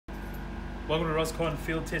Welcome to Roscon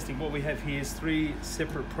Field Testing. What we have here is three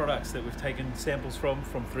separate products that we've taken samples from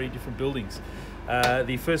three different buildings.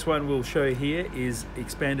 The first one we'll show here is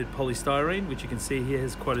expanded polystyrene, which you can see here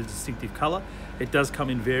has quite a distinctive colour. It does come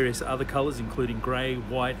in various other colours, including grey,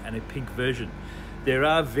 white and a pink version. There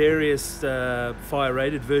are various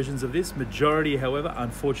fire-rated versions of this. Majority, however,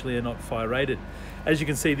 unfortunately are not fire-rated. As you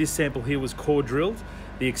can see, this sample here was core drilled.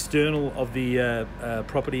 The external of the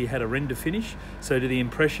property had a render finish, so to the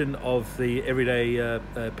impression of the everyday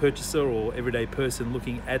purchaser or everyday person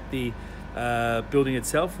looking at the building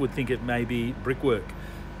itself would think it may be brickwork.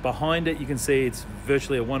 Behind it you can see it's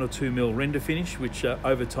virtually a 1 or 2 mil render finish, which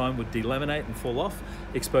over time would delaminate and fall off,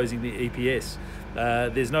 exposing the EPS.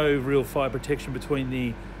 There's no real fire protection between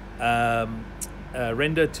the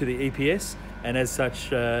render to the EPS, and as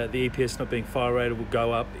such the EPS not being fire rated will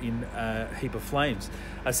go up in a heap of flames.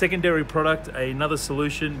 A secondary product, another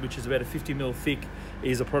solution which is about a 50 mil thick,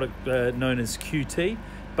 is a product known as QT.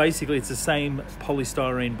 Basically it's the same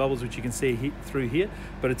polystyrene bubbles which you can see through here,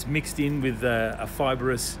 but it's mixed in with a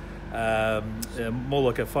fibrous, more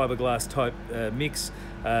like a fiberglass type mix,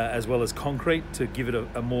 as well as concrete to give it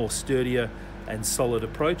a more sturdier and solid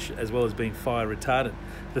approach, as well as being fire retardant.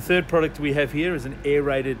 The third product we have here is an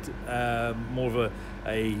aerated, more of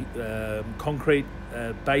a concrete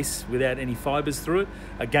base without any fibers through it.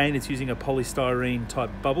 Again, it's using a polystyrene type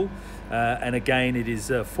bubble, and again it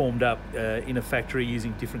is formed up in a factory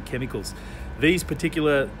using different chemicals. These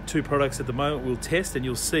particular two products at the moment we'll test, and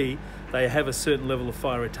you'll see they have a certain level of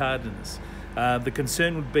fire retardantness. The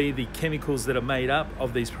concern would be the chemicals that are made up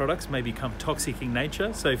of these products may become toxic in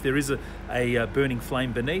nature. So if there is a burning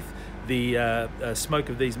flame beneath, the smoke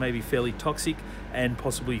of these may be fairly toxic and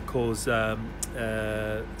possibly cause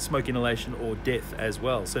smoke inhalation or death as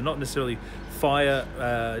well. So not necessarily fire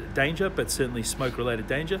danger, but certainly smoke related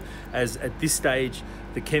danger, as at this stage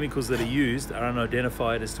the chemicals that are used are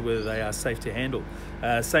unidentified as to whether they are safe to handle.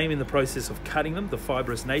 Same in the process of cutting them, the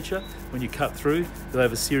fibrous nature. When you cut through, they'll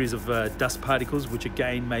have a series of dust particles which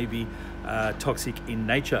again may be toxic in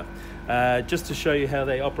nature. Just to show you how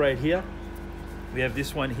they operate here, we have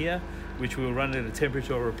this one here which will run at a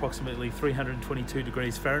temperature of approximately 322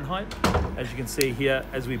 degrees Fahrenheit. As you can see here,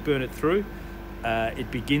 as we burn it through,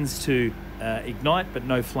 it begins to ignite, but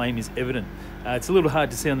no flame is evident. It's a little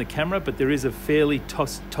hard to see on the camera, but there is a fairly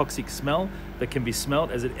toxic smell that can be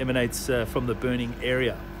smelt as it emanates from the burning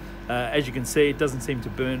area. As you can see, it doesn't seem to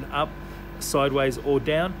burn up sideways or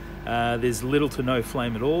down. There's little to no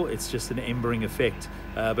flame at all. It's just an embering effect.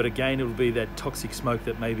 But again, it will be that toxic smoke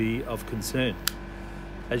that may be of concern.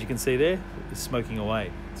 As you can see there, it's smoking away.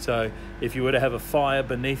 So if you were to have a fire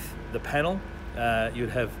beneath the panel,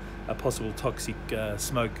 you'd have a possible toxic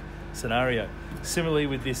smoke scenario. Similarly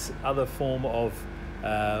with this other form of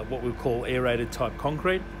what we'll call aerated type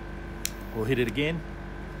concrete, we'll hit it again.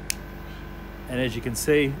 And as you can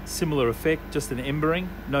see, similar effect, just an embering,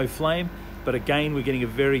 no flame, but again we're getting a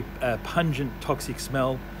very pungent toxic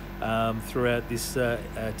smell throughout this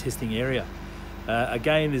testing area.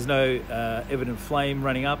 Again, there's no evident flame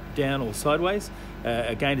running up, down or sideways.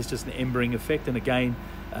 Again, it's just an embering effect, and again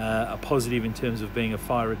a positive in terms of being a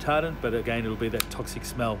fire retardant, but again it'll be that toxic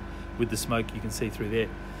smell with the smoke you can see through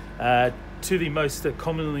there. To the most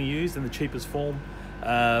commonly used and the cheapest form,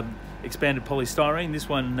 expanded polystyrene. This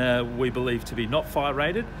one we believe to be not fire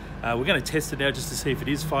rated. We're going to test it now just to see if it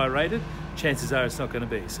is fire rated. Chances are it's not going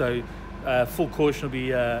to be. So full caution will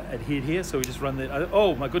be adhered here. So we just run the,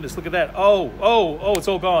 oh my goodness, look at that. Oh, it's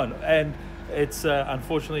all gone. And it's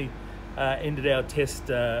unfortunately ended our test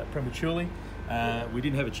prematurely. We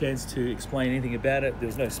didn't have a chance to explain anything about it. There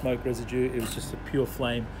was no smoke residue. It was just a pure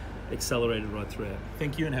flame, accelerated right throughout.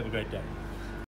 Thank you and have a great day.